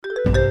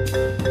You're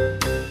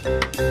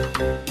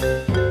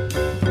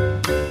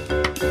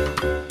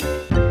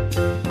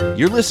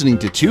listening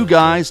to Two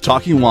Guys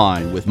Talking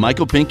Wine with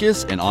Michael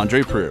Pincus and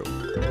Andre Prue.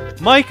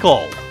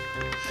 Michael!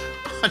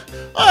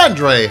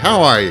 Andre,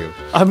 how are you?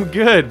 I'm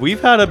good. We've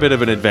had a bit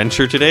of an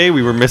adventure today.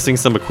 We were missing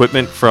some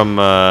equipment from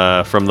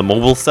the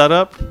mobile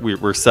setup.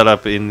 We're set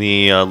up in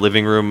the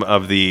living room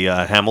of the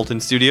Hamilton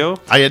studio.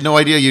 I had no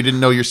idea you didn't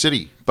know your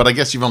city, but I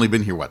guess you've only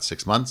been here,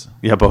 6 months?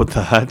 Yeah, about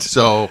that.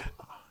 So...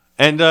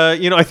 And,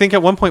 I think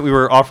at one point we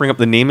were offering up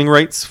the naming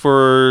rights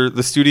for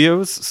the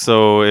studios.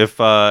 So if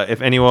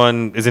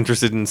anyone is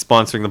interested in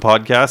sponsoring the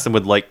podcast and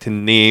would like to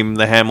name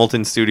the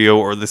Hamilton studio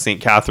or the St.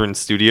 Catharines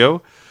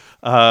studio,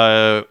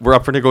 we're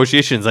up for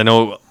negotiations. I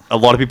know a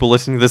lot of people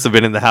listening to this have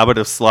been in the habit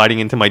of sliding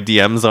into my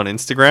DMs on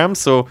Instagram.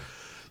 So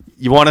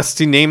you want us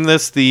to name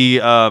this the,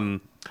 I'm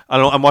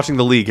watching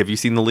The League. Have you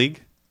seen The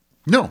League?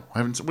 No, I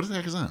haven't. What the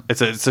heck is that?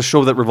 It's a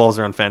show that revolves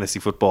around fantasy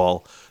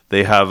football.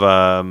 They have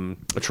a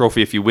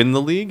trophy if you win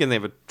the league, and they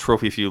have a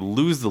trophy if you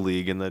lose the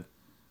league. And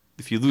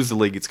if you lose the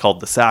league, it's called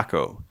the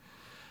Sacco.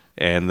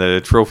 And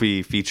the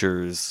trophy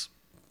features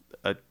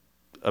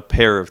a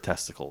pair of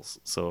testicles.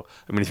 So,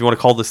 I mean, if you want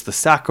to call this the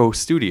Sacco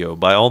Studio,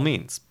 by all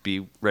means,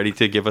 be ready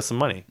to give us some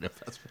money.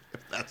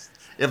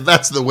 If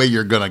that's the way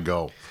you're gonna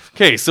go.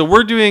 Okay, so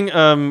we're doing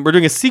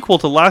a sequel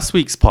to last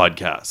week's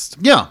podcast.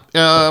 Yeah,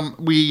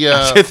 Actually,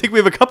 I think we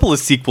have a couple of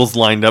sequels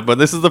lined up, but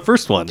this is the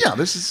first one. Yeah,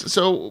 this is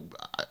so.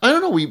 I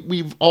don't know.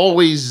 We've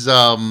always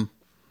been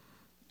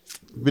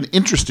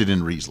interested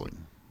in Riesling.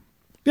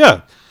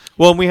 Yeah.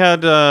 Well, we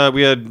had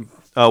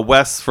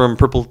Wes from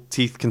Purple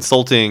Teeth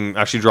Consulting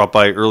actually dropped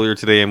by earlier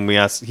today, and we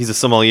asked. He's a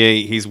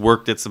sommelier. He's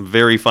worked at some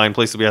very fine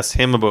places. We asked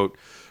him about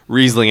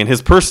Riesling and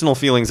his personal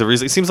feelings of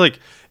Riesling. It seems like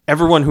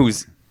everyone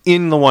who's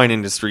in the wine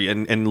industry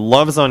and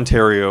loves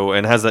Ontario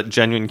and has that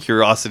genuine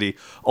curiosity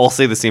all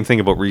say the same thing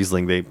about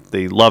Riesling.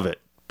 They love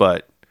it,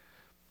 but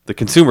the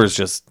consumers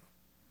just...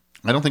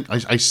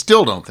 I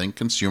still don't think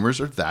consumers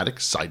are that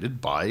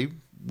excited by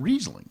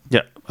Riesling.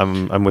 Yeah,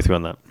 I'm with you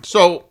on that.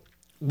 So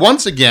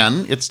once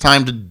again, it's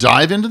time to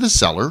dive into the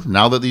cellar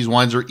now that these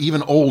wines are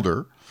even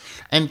older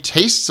and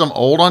taste some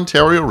old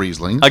Ontario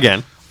Riesling.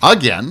 Again,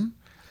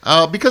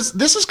 because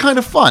this is kind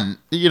of fun.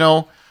 You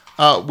know,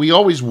 we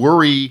always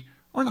worry...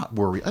 Or not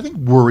worry. I think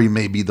worry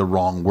may be the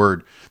wrong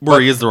word.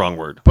 Worry is the wrong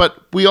word. But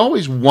we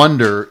always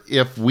wonder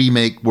if we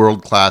make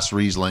world-class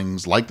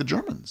Rieslings like the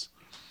Germans.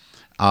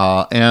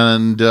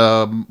 And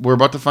we're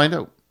about to find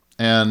out.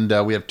 And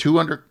we have 2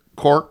 under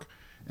cork,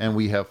 and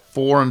we have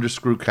 4 under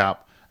screw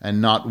cap,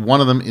 and not one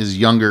of them is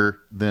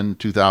younger than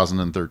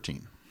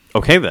 2013.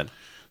 Okay, then.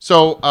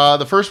 So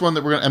the first one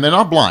that we're going to... And they're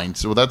not blind,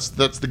 so that's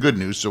the good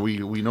news. So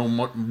we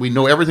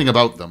know everything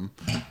about them,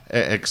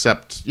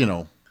 except,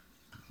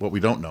 what we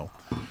don't know.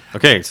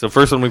 Okay, so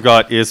first one we've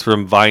got is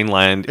from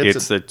Vineland.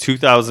 It's a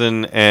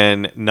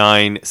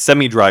 2009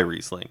 semi-dry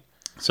Riesling.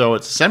 So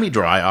it's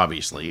semi-dry,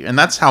 obviously, and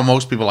that's how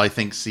most people, I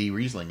think, see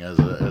Riesling as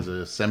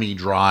a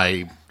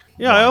semi-dry.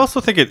 Yeah, wine. I also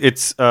think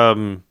it's. I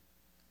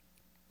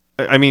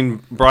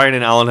mean, Brian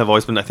and Alan have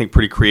always been, I think,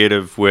 pretty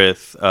creative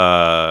with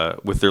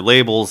their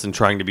labels and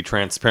trying to be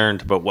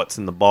transparent about what's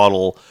in the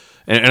bottle.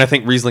 And I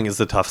think Riesling is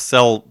a tough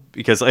sell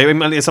because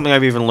it's something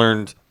I've even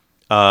learned.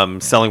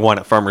 Selling wine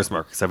at farmers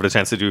markets. I've had a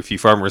chance to do a few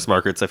farmers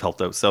markets. I've helped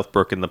out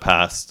Southbrook in the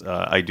past.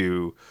 I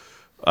do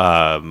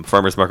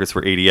farmers markets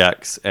for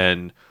ADX,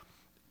 and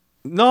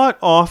not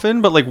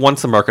often, but like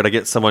once a market, I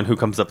get someone who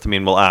comes up to me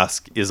and will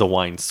ask, "Is a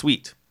wine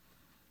sweet?"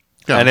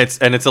 Yeah. And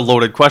it's a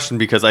loaded question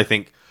because I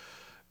think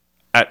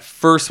at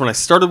first when I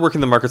started working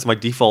the markets, my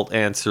default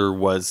answer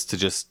was to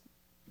just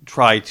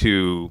try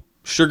to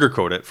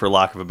sugarcoat it, for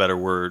lack of a better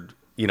word.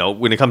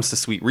 When it comes to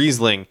sweet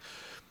Riesling.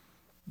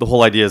 The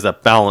whole idea is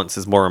that balance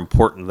is more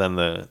important than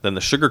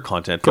the sugar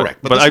content.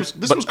 Correct, but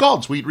this was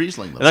called sweet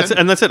Riesling.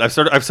 And that's it.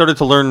 I've started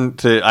to learn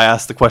to. I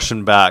ask the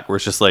question back, where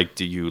it's just like,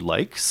 do you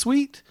like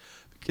sweet?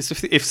 Because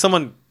if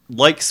someone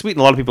likes sweet, and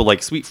a lot of people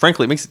like sweet,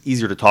 frankly, it makes it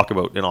easier to talk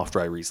about an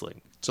off-dry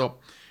Riesling. So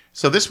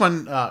this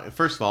one,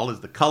 first of all,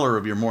 is the color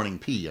of your morning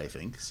pea, I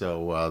think.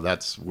 So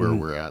that's where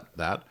we're at.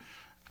 That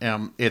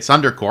it's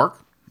under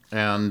cork,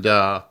 and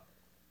I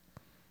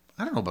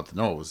don't know about the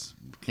nose.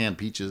 Canned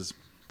peaches,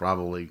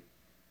 probably.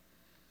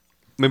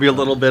 Maybe a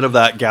little bit of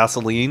that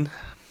gasoline.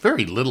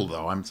 Very little,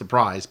 though. I'm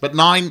surprised. But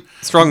 9...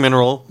 Strong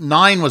mineral.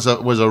 9 was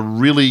a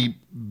really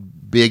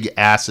big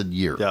acid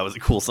year. Yeah, it was a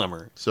cool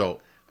summer. So...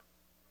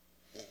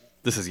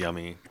 This is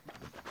yummy.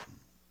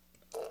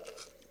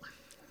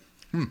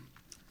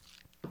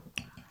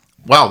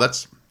 Wow,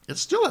 it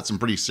still had some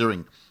pretty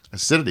searing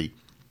acidity.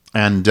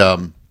 And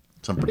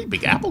some pretty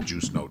big apple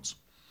juice notes.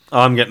 Oh,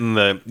 I'm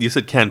getting you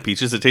said canned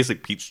peaches. It tastes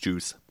like peach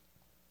juice.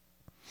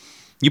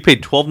 You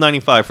paid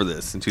 $12.95 for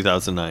this in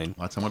 2009.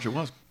 That's how much it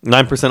was.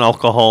 9%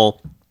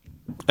 alcohol.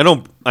 I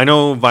know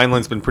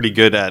Vineland's been pretty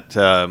good at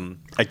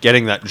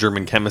getting that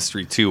German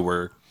chemistry too.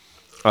 Where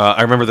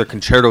I remember the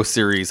Concerto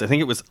series. I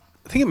think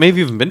it may have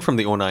even been from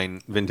the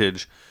 2009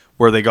 vintage,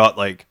 where they got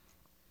like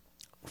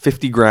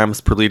 50 grams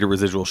per liter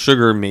residual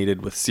sugar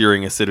mated with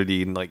searing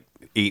acidity and like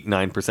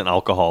 8-9%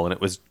 alcohol, and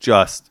it was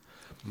just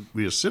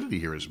The acidity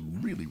here is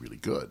really, really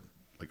good.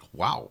 Like,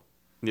 wow.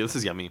 Yeah, this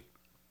is yummy.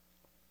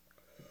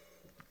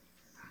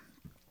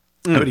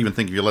 I would even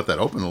think if you let that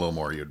open a little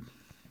more, you'd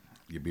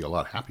be a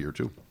lot happier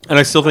too. And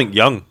I still think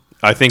young.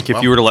 I think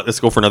if you were to let this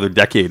go for another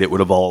decade, it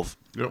would evolve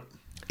Yep.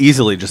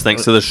 easily, just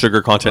thanks to the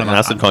sugar content and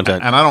acid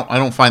content. And I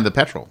don't find the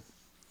petrol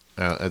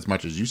as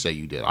much as you say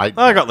you did. I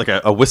got like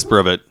a whisper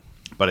of it.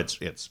 But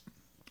it's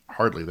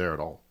hardly there at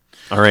all.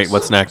 All right,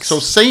 what's next? So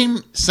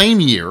same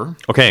year.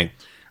 Okay.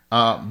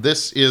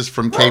 This is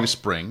from Cave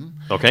Spring.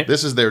 Okay.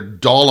 This is their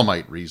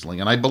Dolomite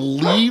Riesling, and I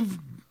believe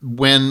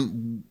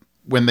when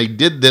they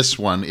did this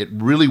one, it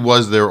really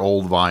was their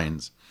old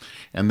vines.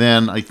 And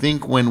then I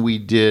think when we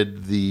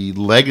did the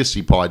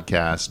Legacy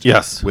podcast,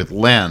 Yes. with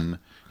Len,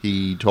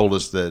 he told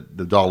us that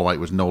the Dolomite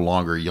was no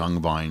longer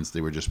young vines;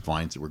 they were just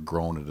vines that were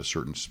grown in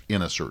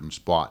a certain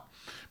spot.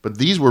 But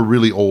these were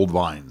really old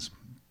vines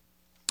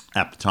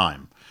at the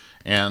time,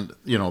 and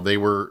they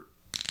were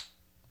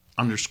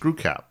under screw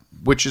cap,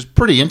 which is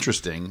pretty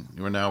interesting.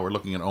 We're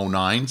looking at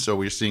 09, so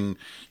we're seeing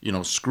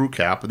screw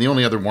cap. And the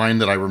only other wine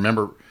that I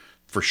remember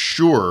for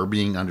sure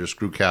being under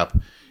screw cap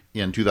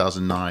in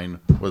 2009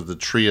 was the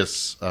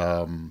Trius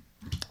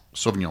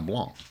Sauvignon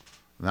Blanc.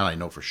 And that I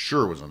know for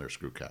sure was under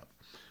screw cap.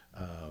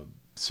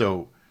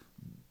 So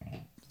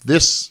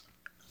this...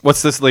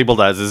 What's this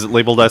labeled as? Is it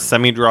labeled as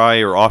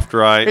semi-dry or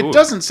off-dry? It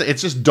doesn't say.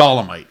 It's just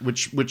Dolomite,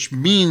 which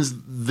means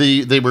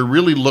they were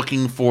really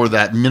looking for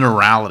that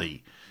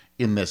minerality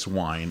in this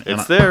wine.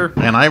 It's there.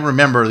 And I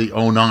remember the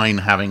 09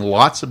 having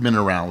lots of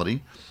minerality.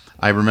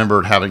 I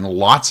remember it having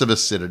lots of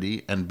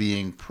acidity and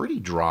being pretty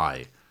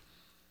dry.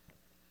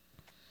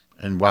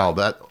 And wow,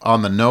 that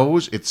on the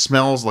nose, it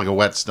smells like a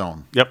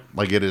whetstone. Yep.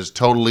 Like it is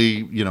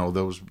totally,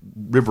 those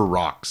river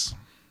rocks.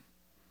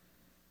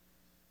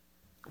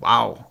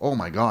 Wow. Oh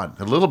my God.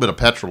 A little bit of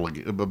petrol,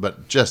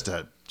 but just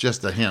a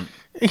hint.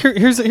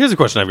 Here's a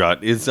question I've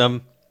got. Is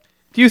do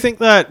you think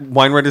that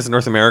wine writers in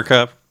North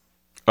America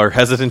are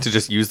hesitant to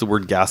just use the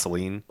word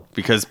gasoline?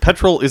 Because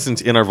petrol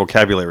isn't in our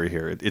vocabulary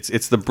here.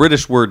 It's the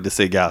British word to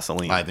say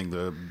gasoline. I think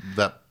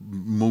that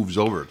moves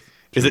over.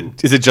 Is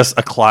it just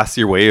a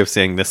classier way of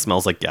saying this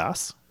smells like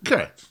gas?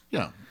 Correct.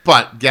 Yeah.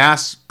 But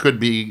gas could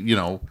be,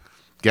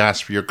 gas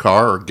for your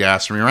car or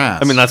gas from your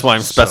ass. I mean, that's why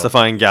I'm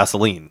specifying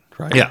gasoline,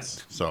 right?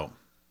 Yes. So,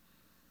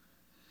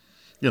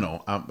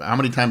 how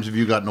many times have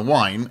you gotten a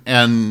wine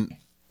and,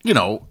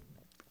 you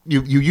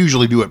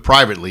usually do it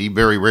privately.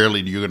 Very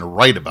rarely do you going to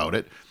write about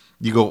it.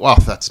 You go, oh,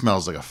 that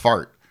smells like a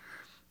fart.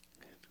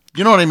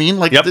 You know what I mean?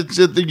 Like, Yep.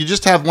 You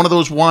just have one of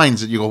those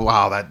wines that you go,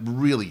 wow, that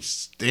really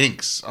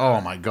stinks.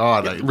 Oh my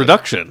God.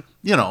 Reduction.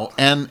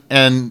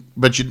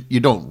 But you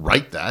don't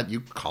write that.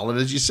 You call it,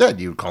 as you said,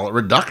 you call it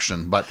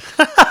reduction. But,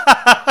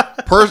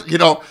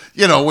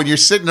 when you're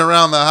sitting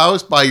around the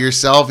house by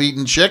yourself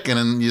eating chicken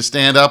and you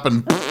stand up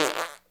and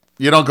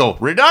you don't go,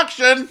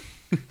 reduction.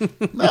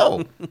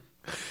 No.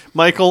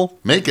 Michael,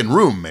 making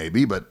room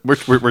maybe, but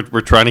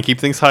we're trying to keep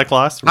things high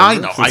class.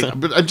 Remember? I know.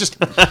 But I just...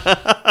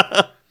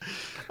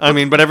 I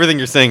mean, but everything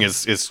you're saying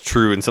is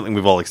true and something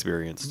we've all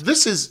experienced.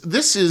 This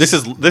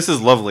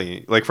is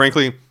lovely. Like,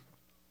 frankly,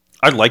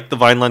 I like the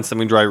Vineland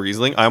semi-dry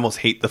Riesling. I almost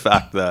hate the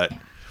fact that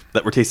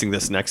we're tasting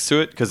this next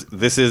to it, because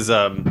this is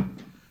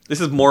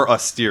more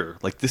austere.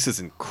 Like, this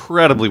is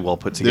incredibly well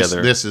put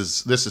together. This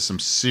is some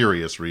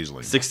serious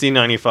Riesling.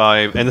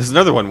 1695, and this is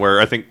another one where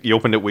I think you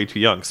opened it way too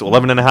young. So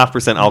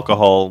 11.5%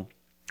 alcohol,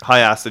 high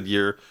acid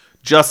year.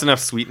 Just enough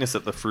sweetness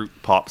that the fruit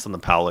pops on the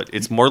palate.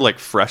 It's more like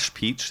fresh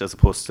peach as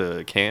opposed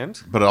to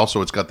canned. But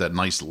also it's got that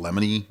nice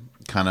lemony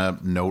kind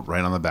of note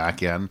right on the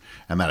back end.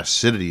 And that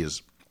acidity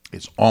it's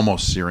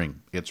almost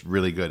searing. It's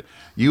really good.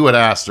 You had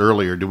asked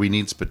earlier, do we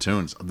need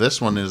spittoons? This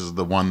one is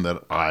the one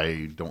that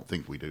I don't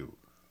think we do.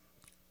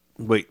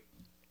 Wait.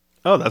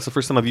 Oh, that's the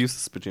first time I've used the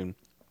spittoon.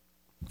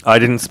 I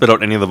didn't spit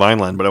out any of the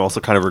Vineland, but I'm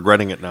also kind of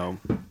regretting it now.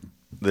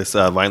 This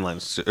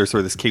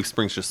this Cave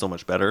Spring's just so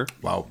much better.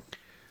 Wow.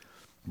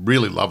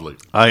 Really lovely.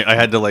 I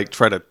had to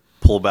try to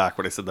pull back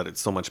when I said that it's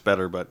so much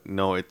better, but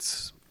no,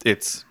 it's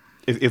if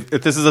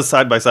this is a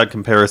side by side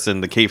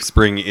comparison, the Cave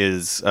Spring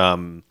is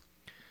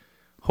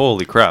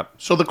holy crap.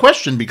 So the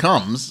question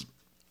becomes,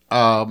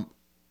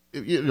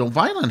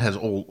 Vineland has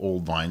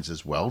old vines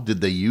as well.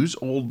 Did they use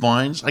old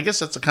vines? I guess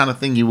that's the kind of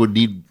thing you would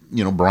need,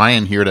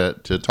 Brian here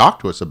to talk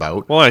to us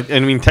about. Well, I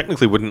mean,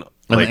 technically, wouldn't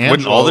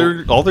all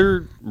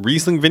their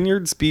Riesling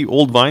vineyards be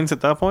old vines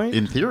at that point?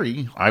 In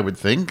theory, I would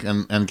think.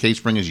 And Cave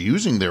Spring is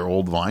using their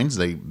old vines.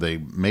 They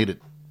made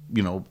it,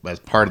 as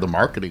part of the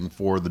marketing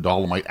for the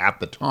Dolomite at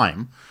the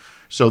time.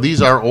 So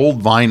these are old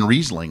vine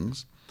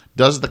Rieslings.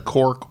 Does the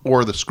cork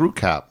or the screw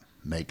cap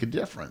make a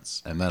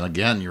difference? And then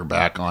again, you're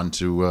back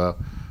onto a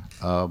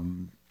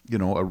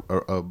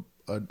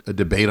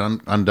debate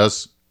on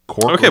does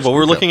cork. Okay, but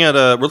we're looking at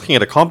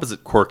a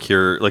composite cork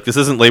here. Like, this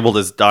isn't labeled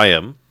as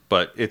Diam,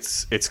 but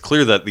it's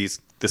clear that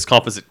this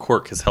composite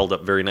cork has held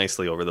up very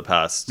nicely over the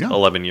past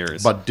 11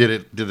 years. But did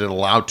it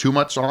allow too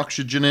much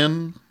oxygen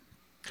in?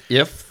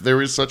 If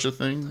there is such a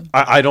thing,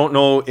 I don't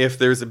know if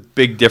there's a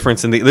big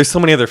difference in there's so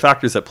many other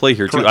factors at play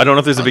here too. I don't know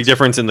if there's a big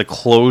difference in the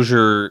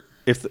closure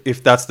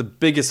if that's the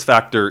biggest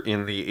factor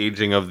in the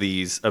aging of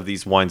these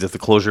wines, if the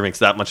closure makes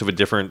that much of a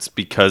difference,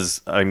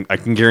 because I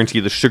can guarantee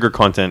you the sugar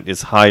content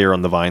is higher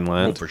on the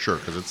Vineland. Oh, for sure,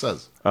 because it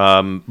says.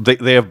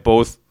 They have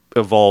both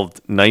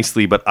evolved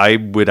nicely, but I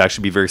would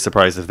actually be very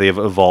surprised if they have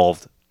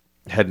evolved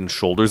head and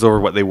shoulders over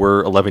what they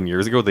were 11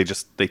 years ago. They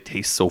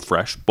taste so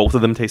fresh. Both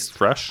of them taste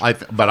fresh.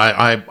 But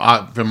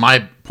I, from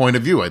my point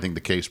of view, I think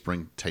the Cave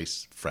Spring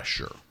tastes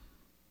fresher.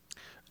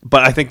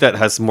 But I think that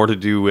has more to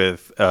do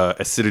with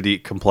acidity,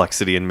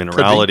 complexity, and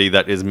minerality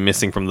that is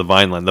missing from the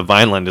Vineland. The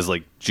Vineland is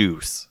like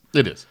juice.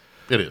 It is.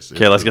 It is.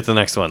 Okay, let's get to the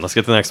next one. Let's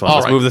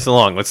All right. move this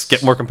along. Let's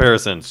get more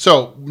comparisons.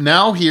 So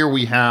now here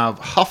we have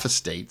Huff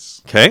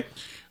Estates. Okay.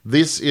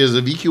 This is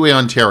a VQA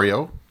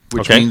Ontario,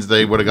 which Okay. means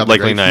they would have got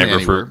Likely the grapes from Niagara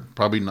anywhere.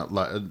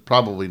 fruit.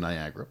 Probably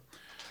Niagara.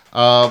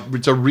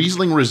 It's a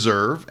Riesling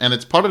Reserve, and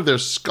it's part of their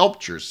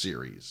Sculpture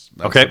series.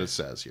 That's Okay. what it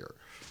says here.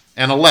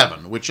 And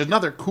 11, which is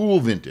another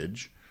cool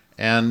vintage.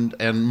 And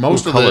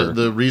most of color.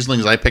 the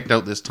Rieslings I picked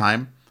out this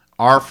time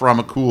are from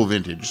a cool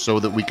vintage, so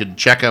that we could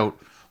check out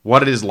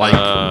what it is like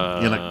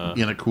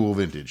in a cool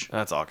vintage.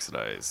 That's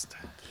oxidized.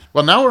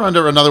 Well, now we're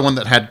under another one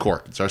that had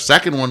cork. It's our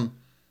second one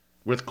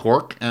with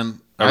cork, and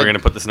Are we going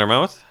to put this in our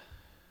mouth?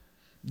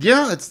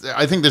 yeah,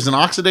 I think there's an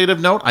oxidative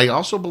note. I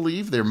also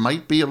believe there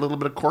might be a little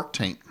bit of cork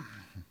taint.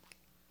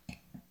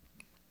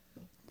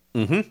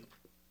 I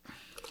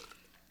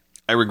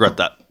regret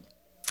that.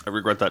 I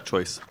regret that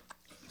choice.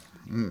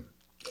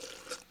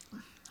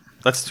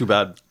 That's too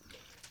bad.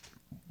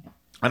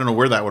 I don't know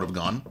where that would have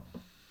gone,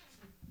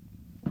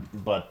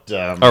 but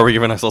Are we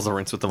giving ourselves a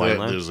rinse with the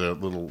Vineland? there's a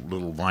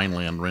little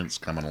Vineland rinse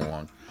coming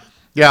along.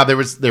 Yeah, there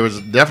was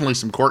definitely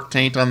some cork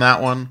taint on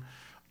that one.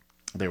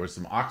 There was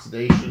some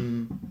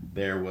oxidation.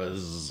 There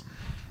was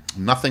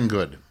nothing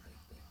good.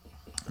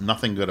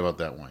 Nothing good about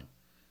that wine,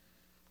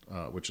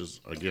 which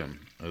is, again,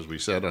 as we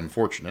said,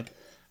 unfortunate.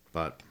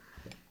 But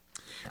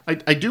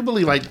I do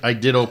believe I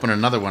did open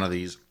another one of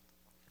these,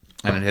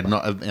 and it had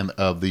not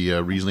of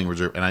the Riesling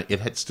Reserve, and it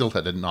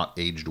had not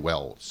aged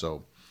well.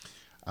 So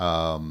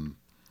I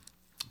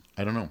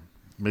don't know.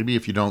 Maybe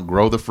if you don't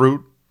grow the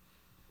fruit,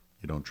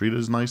 you don't treat it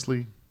as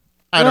nicely.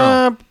 I don't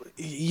know.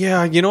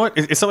 Yeah, you know what?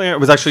 It's something I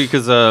was actually,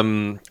 because I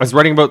was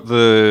writing about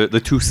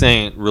the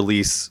Toussaint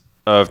release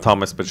of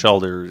Thomas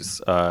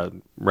Batchelder's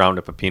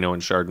Roundup of Pinot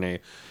and Chardonnay,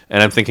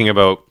 and I'm thinking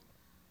about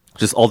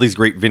just all these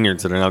great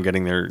vineyards that are now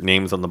getting their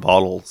names on the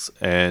bottles.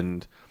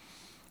 And,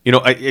 you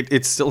know,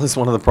 it still is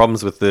one of the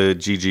problems with the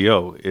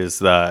GGO is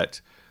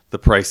that the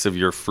price of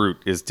your fruit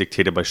is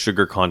dictated by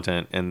sugar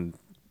content, and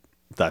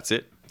that's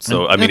it.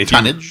 So, I mean, and if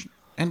tonnage.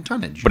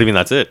 But even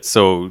that's it.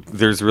 So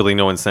there's really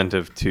no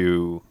incentive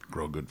to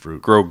Grow good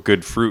fruit. grow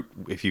good fruit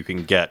if you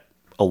can get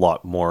a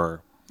lot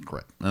more.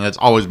 Correct. And that's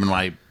always been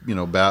my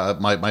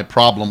my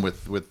problem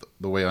with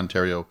the way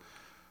Ontario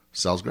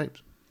sells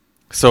grapes.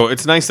 So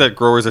it's nice that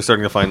growers are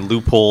starting to find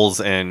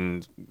loopholes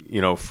and, you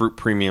know, fruit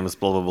premiums,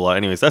 blah, blah, blah.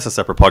 Anyways, that's a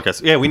separate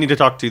podcast. Yeah, we need to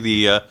talk to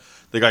the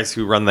guys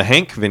who run the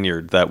Hank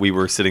Vineyard that we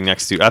were sitting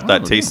next to at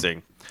that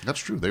tasting. That's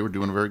true. They were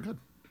doing very good.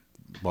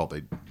 Well,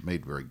 they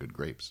made very good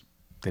grapes.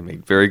 They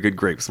made very good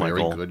grapes,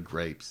 Michael. Very good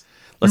grapes.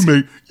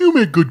 You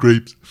make good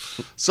grapes.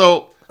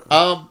 So,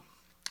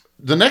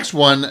 the next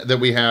one that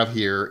we have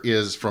here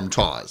is from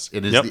Tawes.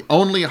 It is the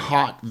only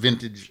hot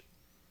vintage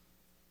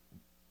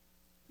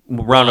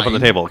Round up on the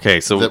table.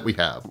 Okay, so that we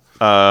have.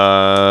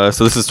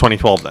 so this is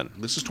 2012 then.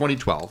 This is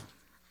 2012.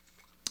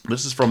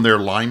 This is from their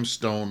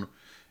Limestone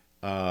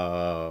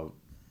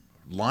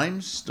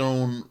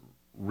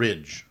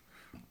Ridge.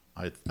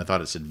 I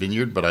thought it said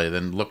vineyard, but I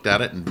then looked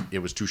at it and it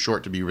was too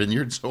short to be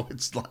vineyard, so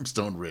it's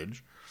Limestone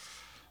Ridge.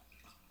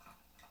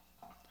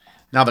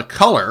 Now the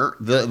color,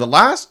 the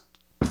last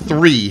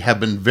three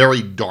have been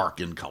very dark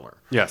in color.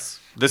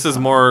 Yes. This is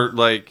more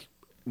like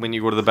when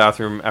you go to the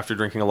bathroom after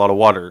drinking a lot of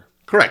water.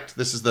 Correct.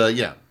 This is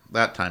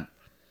that time.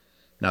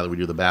 Now that we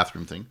do the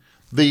bathroom thing.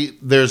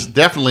 There's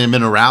definitely a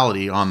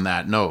minerality on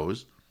that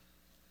nose.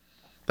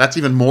 That's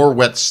even more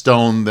wet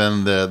stone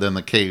than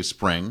the Cave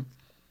Spring.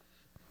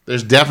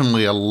 There's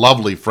definitely a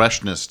lovely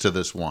freshness to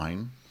this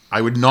wine.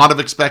 I would not have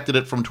expected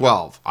it from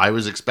 12. I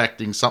was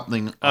expecting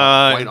something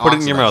quite Put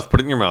it in your mouth. Put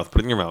it in your mouth.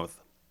 Put it in your mouth.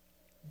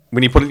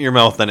 When you put it in your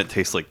mouth, then it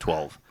tastes like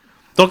 12.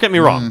 Don't get me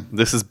wrong.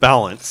 This is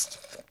balanced.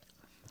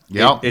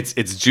 Yeah. It's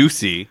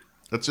juicy.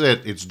 That's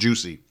it. It's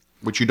juicy,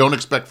 which you don't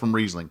expect from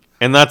Riesling.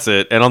 And that's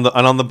it. And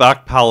on the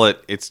back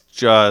palate, it's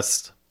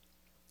just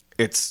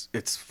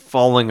it's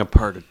falling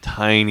apart a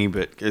tiny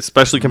bit,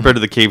 especially compared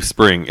to the Cave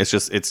Spring.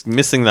 It's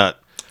missing that.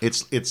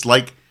 It's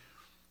like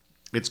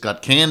it's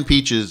got canned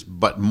peaches,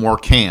 but more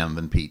can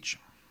than peach.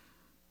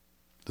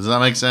 Does that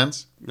make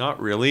sense? Not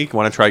really.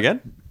 Want to try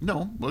again?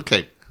 No.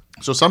 Okay.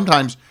 So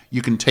sometimes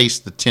you can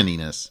taste the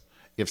tinniness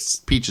if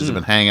peaches have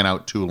been hanging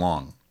out too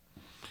long.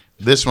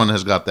 This one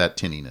has got that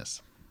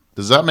tinniness.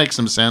 Does that make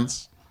some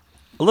sense?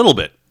 A little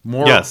bit.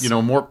 More, yes.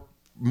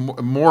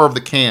 More of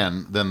the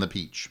can than the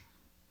peach.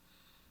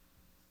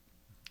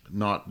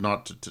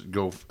 Not to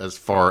go as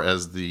far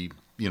as the,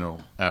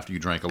 after you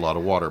drank a lot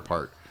of water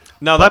part.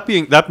 Now that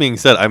being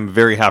said, I'm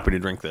very happy to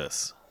drink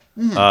this.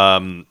 I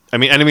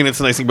mean, it's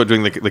a nice thing about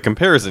doing the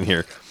comparison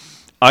here.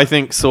 I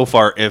think so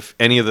far, if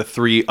any of the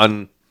three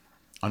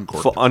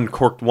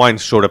uncorked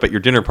wines showed up at your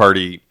dinner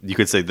party, you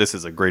could say this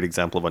is a great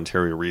example of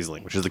Ontario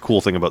Riesling, which is the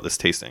cool thing about this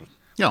tasting.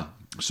 Yeah.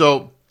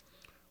 So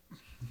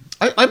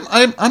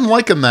I'm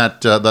liking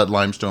that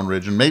Limestone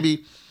Ridge, and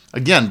maybe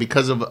again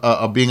because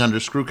of being under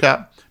screw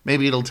cap,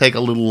 maybe it'll take a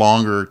little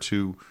longer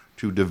to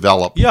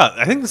develop. Yeah,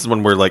 I think this is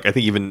one where I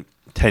think even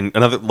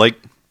like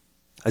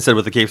I said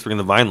with the Cave Spring and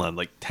the Vineland,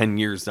 10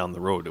 years down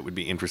the road, it would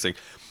be interesting.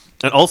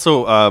 And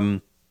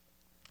also,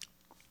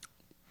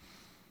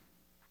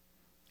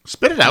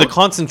 spit it out. The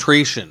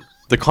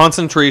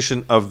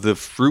concentration of the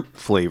fruit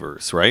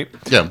flavors, right?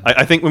 Yeah.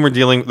 I think when we're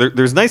dealing,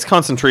 there's nice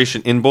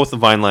concentration in both the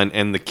Vineland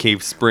and the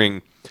Cave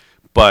Spring,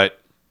 but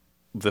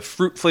the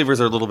fruit flavors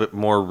are a little bit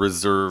more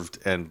reserved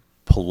and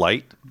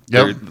polite.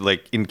 Yep.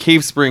 Like in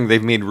Cave Spring,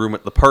 they've made room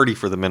at the party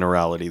for the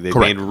minerality. They've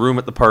Correct. made room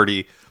at the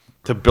party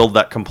to build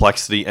that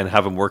complexity and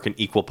have them work in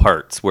equal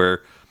parts.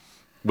 Where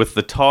with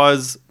the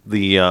Tawes,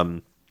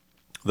 the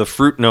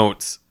fruit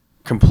notes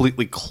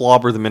completely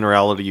clobber the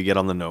minerality you get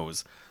on the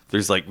nose.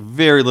 There's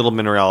very little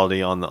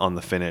minerality on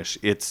the finish.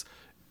 It's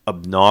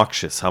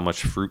obnoxious how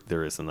much fruit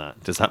there is in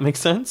that. Does that make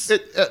sense?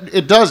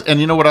 It does,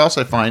 and you know what else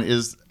I find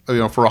is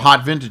for a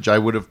hot vintage, I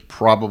would have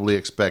probably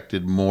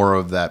expected more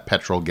of that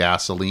petrol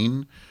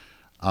gasoline,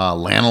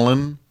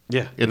 lanolin.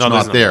 Yeah, it's no,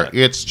 there's not none there. of that.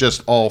 It's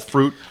just all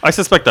fruit. I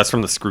suspect that's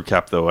from the screw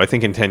cap, though. I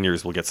think in 10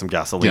 years we'll get some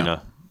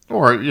gasolina. Yeah.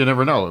 Or you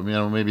never know.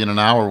 Maybe in an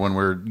hour when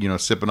we're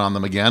sipping on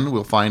them again,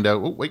 we'll find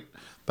out. Oh wait,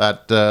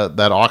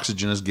 that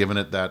oxygen has given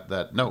it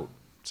that note.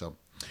 So,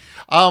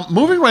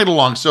 moving right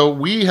along. So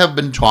we have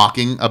been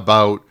talking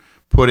about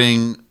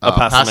putting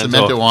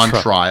Passamento on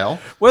trial.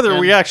 Whether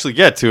we actually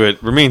get to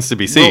it remains to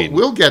be seen.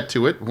 We'll get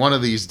to it one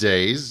of these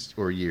days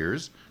or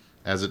years,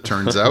 as it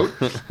turns out.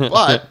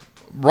 But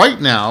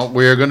right now,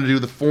 we're going to do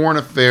the Foreign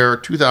Affair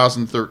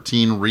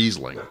 2013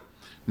 Riesling.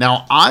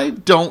 Now, I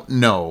don't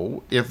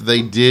know if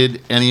they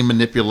did any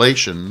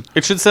manipulation.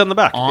 It should say on the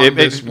back.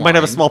 It might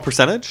have a small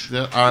percentage.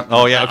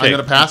 Oh, yeah, okay. I'm going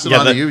to pass it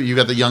on to you. You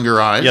got the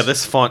younger eyes. Yeah,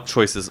 this font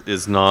choice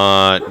is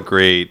not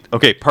great.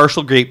 Okay,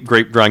 partial grape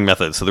drying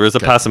method. So there is a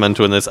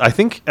Passamento in this. I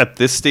think at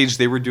this stage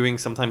they were doing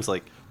sometimes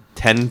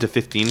 10 to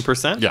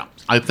 15%. Yeah,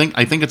 I think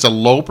it's a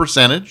low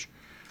percentage,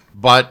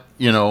 but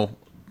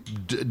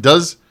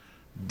does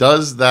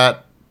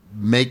that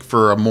make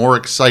for a more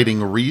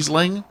exciting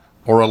Riesling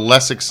or a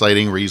less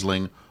exciting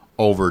Riesling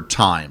over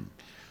time?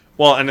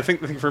 Well, and I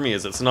think the thing for me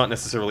is it's not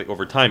necessarily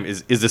over time.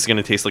 Is this going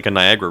to taste like a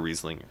Niagara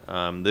Riesling?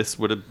 This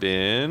would have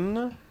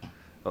been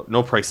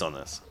no price on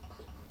this.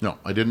 No,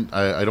 I didn't.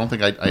 I don't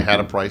think I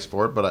had a price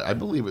for it, but I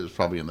believe it was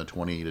probably in the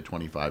 $20 to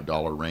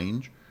 $25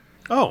 range.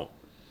 Oh,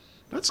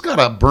 that's got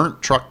a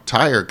burnt truck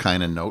tire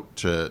kind of note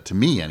to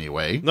me,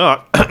 anyway.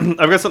 No, I've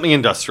got something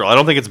industrial. I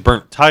don't think it's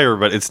burnt tire,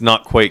 but it's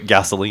not quite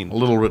gasoline. A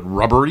little bit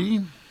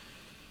rubbery.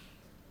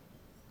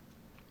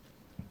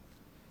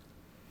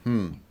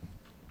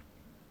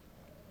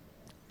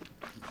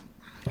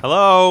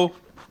 Hello,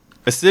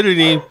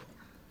 acidity.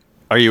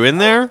 Are you in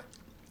there?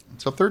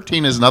 So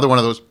 13 is another one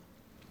of those.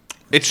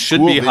 It should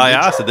Cool be high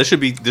vintage. acid.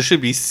 This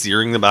should be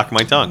searing the back of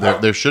my tongue.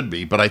 There should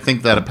be, but I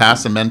think that a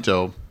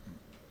Passamento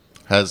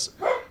has,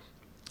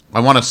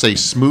 I want to say,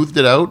 smoothed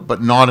it out,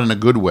 but not in a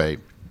good way.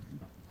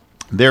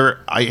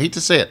 I hate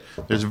to say it,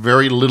 there's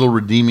very little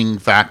redeeming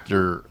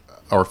factor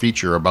or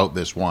feature about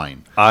this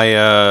wine. I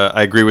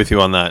agree with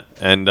you on that,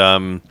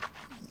 and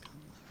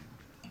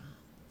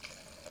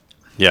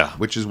yeah,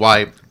 Which is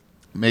why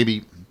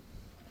maybe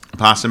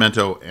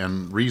Passamento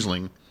and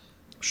Riesling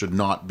should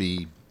not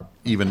be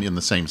even in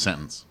the same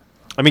sentence.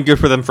 I mean, good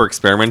for them for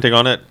experimenting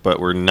on it, but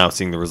we're now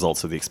seeing the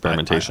results of the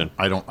experimentation.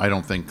 I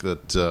don't think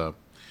that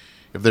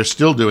if they're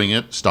still doing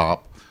it,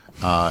 stop.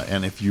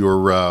 And if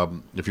you're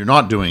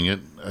not doing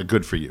it,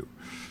 good for you,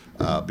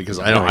 because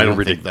I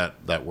don't think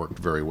that worked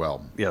very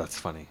well. Yeah, that's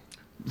funny.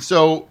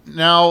 So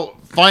now,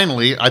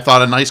 finally, I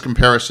thought a nice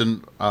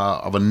comparison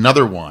of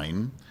another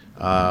wine.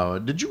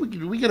 Did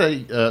we get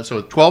a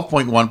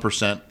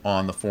 12.1%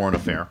 on the Foreign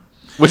Affair?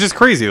 Which is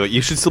crazy.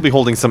 You should still be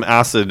holding some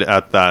acid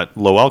at that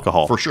low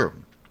alcohol. For sure.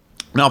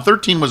 Now,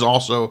 13 was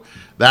also,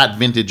 that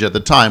vintage at the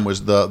time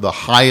was the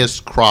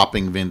highest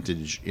cropping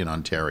vintage in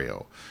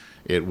Ontario.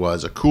 It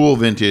was a cool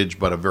vintage,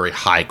 but a very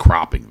high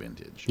cropping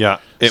vintage. Yeah.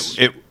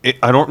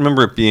 I don't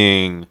remember it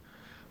being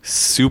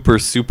super,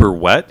 super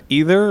wet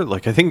either. I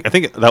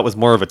think that was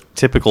more of a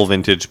typical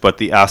vintage, but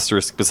the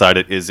asterisk beside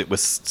it is it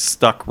was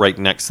stuck right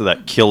next to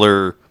that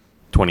killer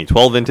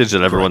 2012 vintage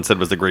that everyone said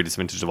was the greatest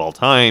vintage of all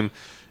time.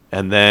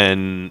 And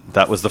then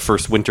that was the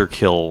first winter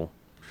kill.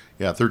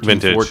 Yeah, 13,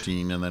 vintage.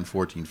 14, and then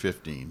 14,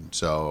 15.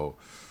 So,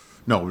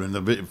 no, and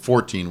the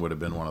 14 would have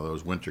been one of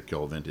those winter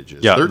kill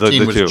vintages. Yeah, 13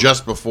 the was two.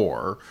 just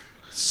before.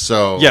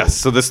 So Yes,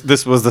 so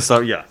this was the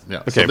start. Yeah. yeah.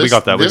 Okay, So we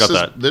got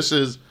that. This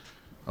is.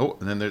 Oh,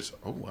 and then there's.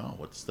 Oh wow,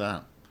 what's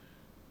that?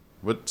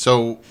 But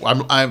so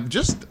I'm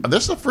just.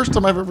 This is the first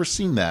time I've ever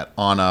seen that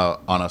on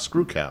a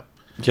screw cap.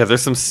 Yeah,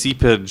 there's some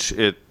seepage.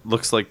 It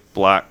looks like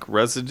black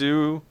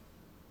residue.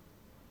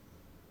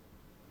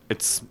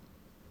 It's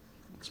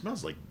It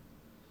smells like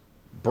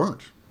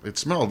burnt.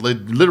 It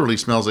literally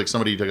smells like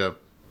somebody took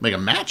make a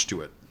match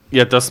to it.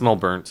 Yeah, it does smell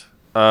burnt.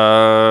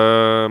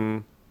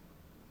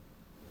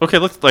 Okay,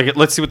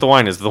 let's see what the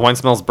wine is. If the wine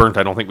smells burnt,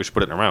 I don't think we should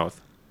put it in our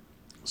mouth.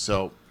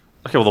 So,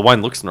 okay, well the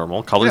wine looks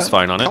normal. Color's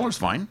fine on it. Color's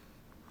fine.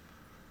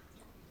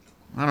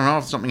 I don't know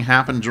if something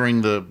happened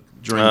during the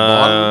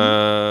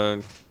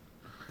bottling.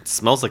 It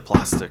smells like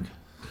plastic.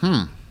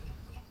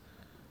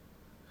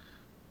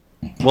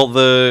 Well,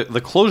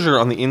 the closure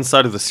on the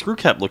inside of the screw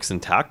cap looks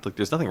intact. Like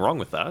there's nothing wrong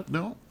with that.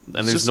 No.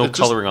 And there's no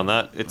coloring on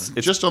that. It's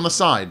just on the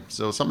side.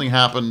 So something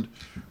happened.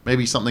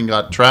 Maybe something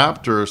got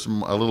trapped, or a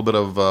little bit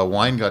of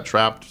wine got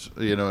trapped,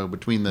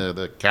 between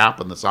the cap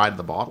and the side of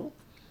the bottle.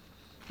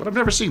 But I've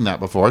never seen that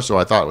before, so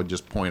I thought I would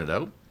just point it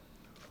out.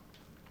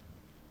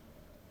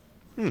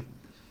 I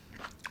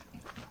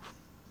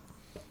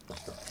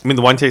mean,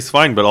 the wine tastes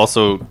fine, but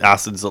also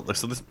acids. So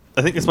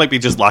I think this might be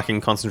just lacking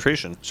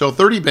concentration. So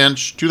 30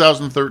 bench,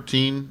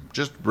 2013,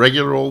 just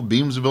regular old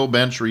Beamsville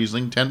bench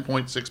Riesling,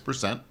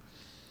 10.6%.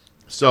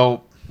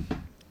 So,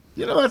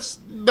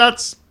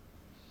 that's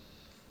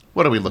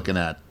what are we looking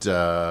at?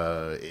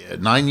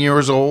 9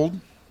 years old.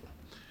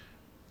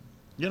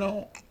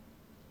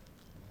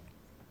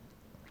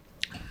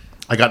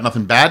 I got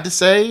nothing bad to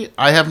say.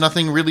 I have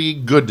nothing really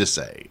good to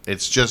say.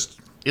 It's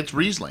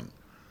Riesling.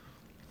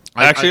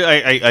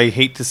 I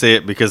hate to say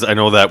it because I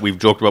know that we've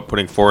joked about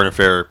putting Foreign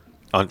Affair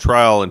on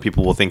trial, and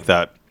people will think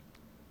that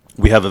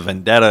we have a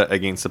vendetta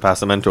against the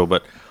Passamento.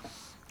 But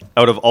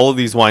out of all of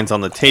these wines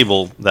on the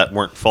table that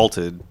weren't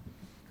faulted,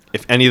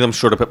 if any of them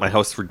showed up at my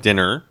house for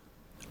dinner,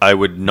 I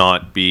would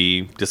not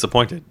be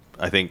disappointed.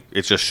 I think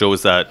it just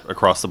shows that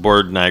across the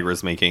board,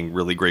 Niagara's making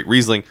really great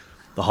Riesling.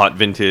 The hot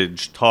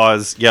vintage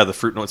Tawes, the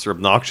fruit notes are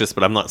obnoxious,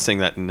 but I'm not saying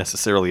that in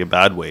necessarily a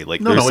bad way. Like,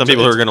 there's some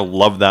people who are going to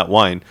love that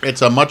wine.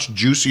 It's a much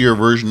juicier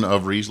version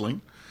of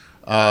Riesling.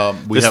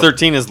 This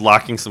 13 is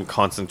lacking some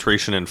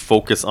concentration and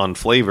focus on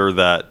flavor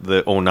that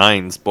the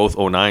 09s, both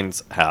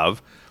 09s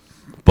have,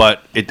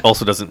 but it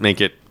also doesn't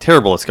make it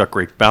terrible. It's got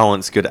great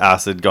balance, good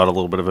acid, got a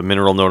little bit of a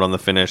mineral note on the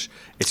finish.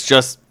 It's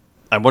just,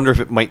 I wonder if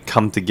it might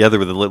come together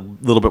with a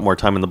little bit more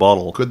time in the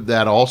bottle. Could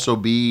that also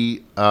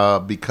be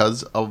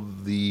because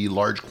of the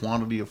large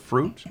quantity of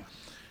fruit?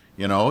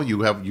 You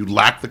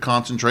lack the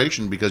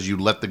concentration because you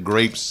let the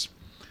grapes,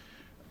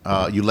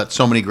 you let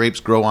so many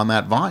grapes grow on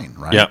that vine,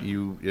 right?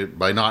 Yeah.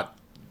 By not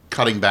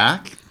cutting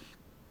back,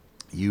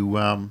 you've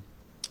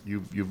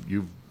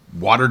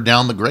watered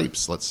down the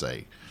grapes. Let's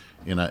say,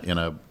 in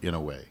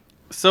a way.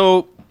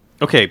 So.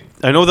 Okay,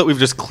 I know that we've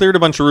just cleared a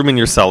bunch of room in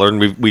your cellar,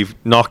 and we've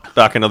knocked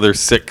back another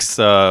 6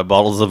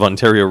 bottles of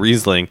Ontario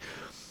Riesling.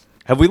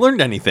 Have we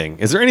learned anything?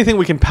 Is there anything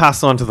we can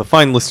pass on to the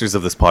fine listeners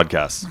of this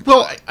podcast?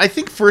 Well, I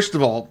think first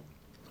of all,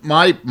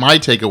 my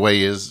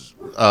takeaway is,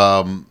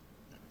 and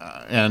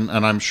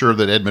I'm sure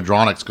that Ed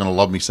Madronic's going to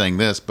love me saying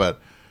this, but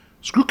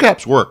screw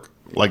caps work.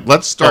 Like,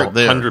 let's start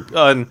there.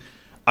 And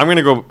I'm going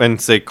to go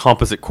and say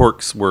composite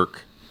corks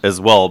work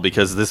as well,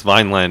 because this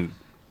Vineland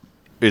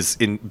is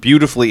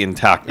beautifully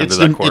intact under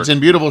that cork. It's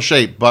in beautiful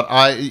shape, but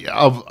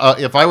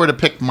if I were to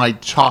pick my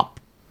top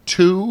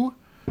 2,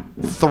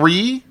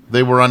 3,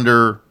 they were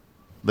under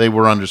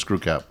screw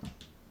cap.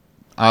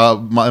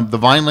 The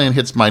Vineland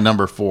hits my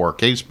number 4.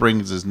 Cave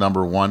Springs is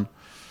number 1.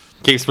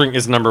 Cave Spring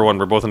is number 1.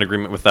 We're both in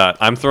agreement with that.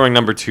 I'm throwing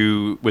number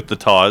 2 with the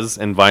Tawes,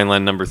 and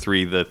Vineland number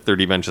 3. The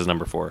 30 bench is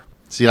number 4.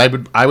 See,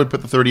 I would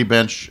put the 30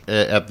 bench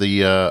at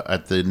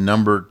the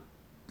number.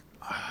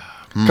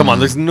 Come on,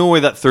 there's no way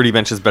that 30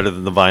 bench is better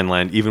than the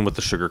Vineland, even with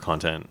the sugar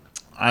content.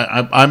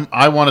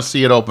 I want to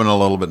see it open a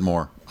little bit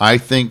more. I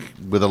think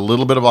with a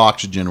little bit of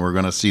oxygen, we're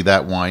going to see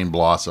that wine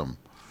blossom.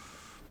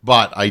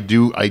 But I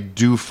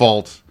do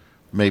fault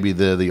maybe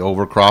the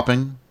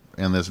overcropping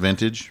in this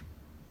vintage.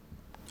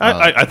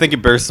 I think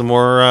it bears some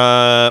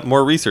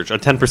more research. A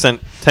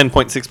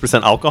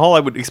 10.6% alcohol,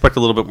 I would expect a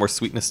little bit more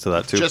sweetness to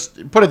that too.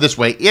 Just put it this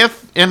way: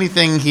 if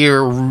anything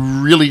here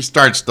really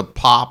starts to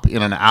pop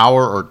in an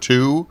hour or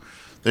two,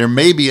 there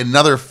may be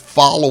another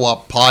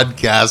follow-up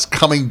podcast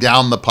coming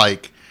down the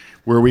pike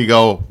where we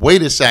go,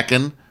 wait a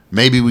second,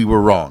 maybe we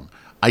were wrong.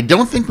 I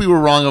don't think we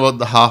were wrong about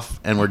the Huff,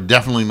 and we're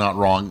definitely not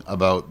wrong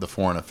about the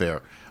Foreign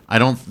Affair.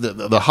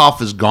 The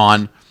Huff is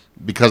gone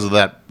because of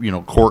that,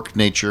 cork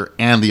nature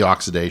and the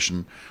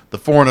oxidation. The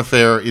Foreign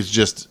Affair is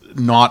just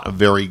not a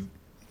very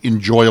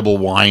enjoyable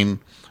wine.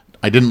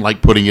 I didn't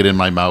like putting it in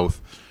my mouth.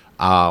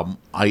 I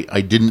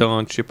didn't.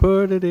 Don't you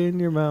put it in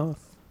your mouth?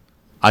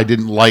 I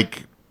didn't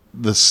like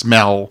the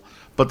smell,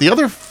 but the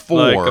other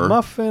 4, like a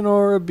muffin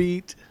or a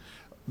beet.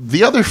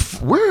 The other,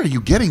 where are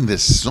you getting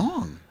this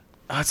song?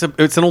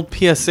 It's an old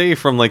PSA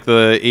from like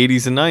the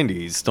 80s and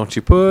 90s. Don't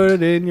you put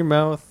it in your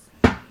mouth?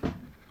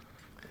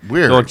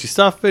 Where? Don't you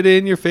stuff it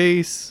in your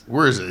face?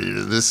 Where is it?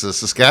 Is this a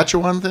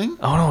Saskatchewan thing?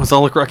 Oh no, it's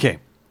all across. Okay,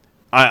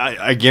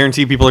 I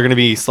guarantee people are going to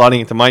be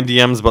sliding into my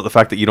DMs about the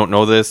fact that you don't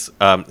know this.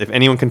 If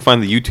anyone can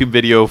find the YouTube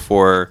video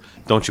for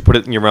 "Don't You Put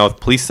It in Your Mouth,"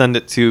 please send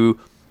it to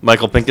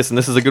Michael Pincus, and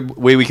this is a good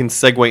way we can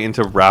segue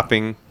into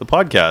wrapping the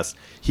podcast.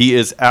 He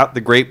is at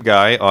The Grape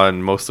Guy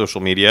on most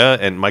social media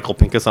and Michael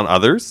Pincus on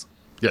others.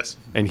 Yes.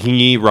 And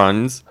he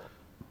runs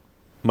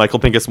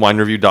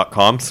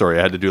michaelpincuswinereview.com. Sorry,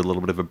 I had to do a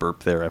little bit of a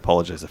burp there. I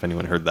apologize if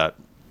anyone heard that.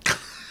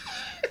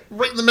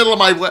 Right in the middle of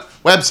my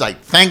website.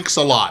 Thanks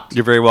a lot.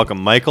 You're very welcome.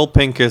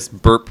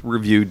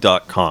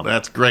 michaelpincusburpreview.com.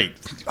 That's great.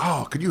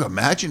 Oh, could you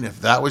imagine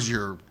if that was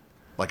your,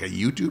 like a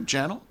YouTube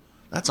channel?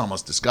 That's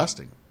almost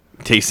disgusting.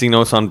 Tasting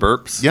notes on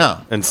burps?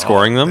 Yeah. And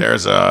scoring them?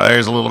 There's a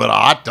little bit of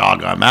hot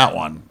dog on that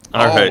one.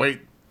 All right.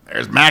 Wait.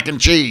 There's mac and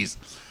cheese.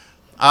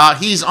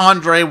 He's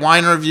Andre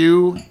Wine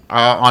Review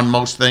on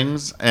most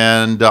things,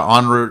 and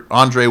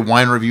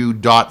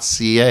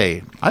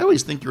AndreWineReview.ca. I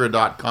always think you're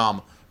a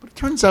 .com, but it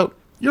turns out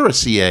you're a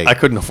CA. I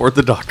couldn't afford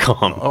the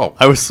 .com. Oh.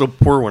 I was so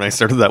poor when I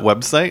started that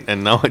website,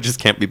 and now I just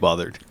can't be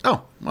bothered.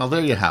 Oh, well,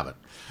 there you have it.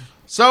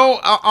 So,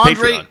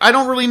 Andre, Patreon. I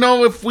don't really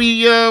know if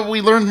we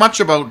learned much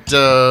about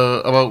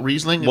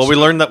Riesling. Well, we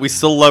learned that we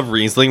still love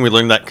Riesling. We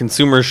learned that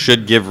consumers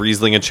should give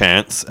Riesling a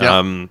chance.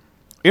 Yeah.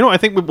 I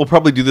think we'll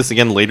probably do this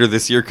again later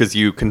this year because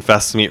you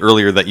confessed to me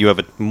earlier that you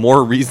have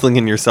more Riesling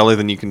in your cellar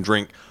than you can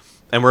drink.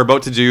 And we're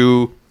about to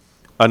do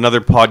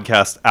another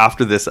podcast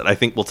after this that I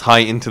think will tie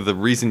into the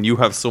reason you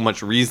have so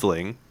much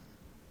Riesling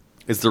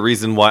is the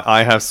reason why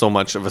I have so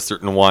much of a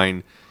certain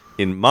wine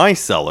in my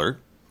cellar.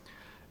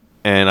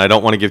 And I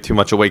don't want to give too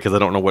much away because I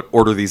don't know what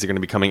order these are going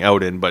to be coming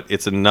out in, but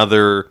it's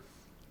another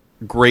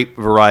grape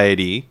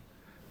variety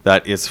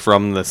that is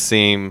from the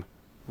same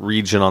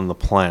region on the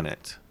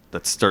planet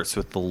that starts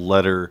with the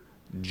letter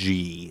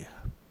G.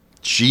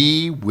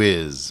 Gee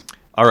whiz.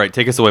 All right,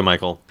 take us away,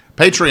 Michael.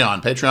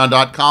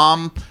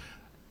 Patreon.com.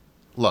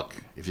 Look,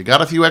 if you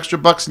got a few extra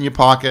bucks in your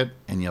pocket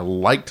and you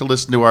like to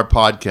listen to our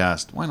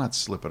podcast, why not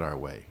slip it our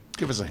way?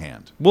 Give us a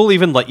hand. We'll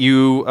even let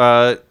you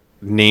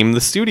name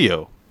the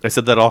studio. I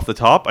said that off the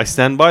top. I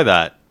stand by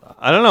that.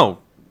 I don't know.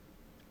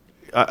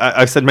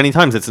 I've said many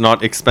times it's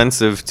not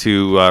expensive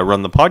to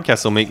run the podcast,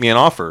 so make me an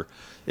offer.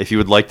 If you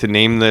would like to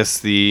name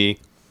this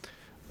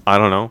I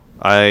don't know.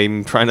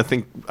 I'm trying to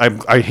think.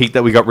 I hate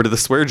that we got rid of the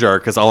swear jar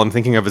because all I'm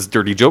thinking of is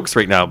dirty jokes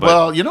right now. But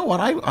Well, you know what?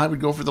 I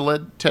would go for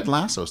the Ted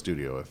Lasso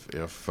studio if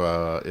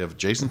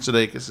Jason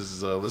Sudeikis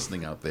is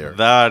listening out there.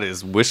 that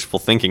is wishful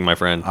thinking, my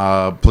friend.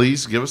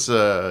 Please give us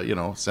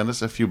send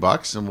us a few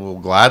bucks and we'll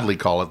gladly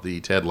call it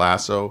the Ted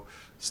Lasso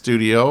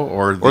studio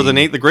or the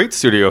Nate the Great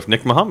studio if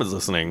Nick Muhammad's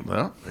listening.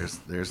 Well,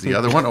 there's the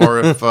other one. Or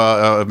if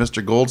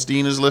Mr.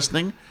 Goldstein is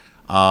listening,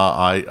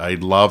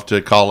 I'd love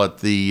to call it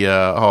the.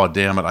 Oh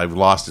damn it! I've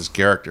lost his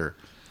character,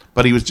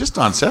 but he was just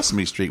on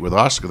Sesame Street with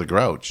Oscar the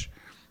Grouch,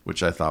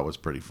 which I thought was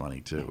pretty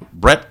funny too.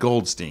 Brett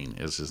Goldstein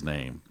is his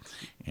name,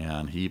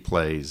 and he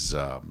plays.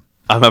 I'm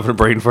having a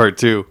brain fart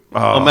too.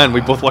 Oh man,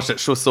 we both watched that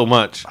show so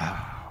much.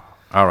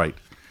 All right.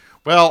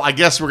 Well, I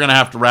guess we're gonna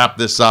have to wrap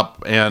this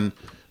up and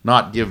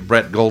not give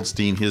Brett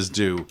Goldstein his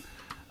due.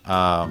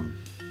 He's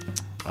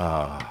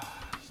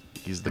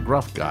the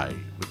gruff guy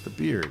with the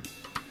beard.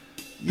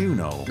 You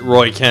know.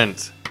 Roy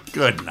Kent.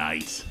 Good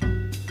night.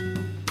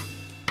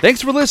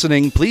 Thanks for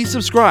listening. Please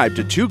subscribe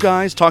to Two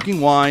Guys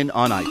Talking Wine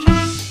on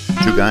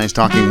iTunes. Two Guys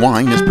Talking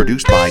Wine is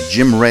produced by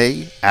Jim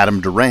Ray,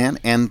 Adam Duran,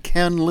 and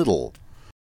Ken Little.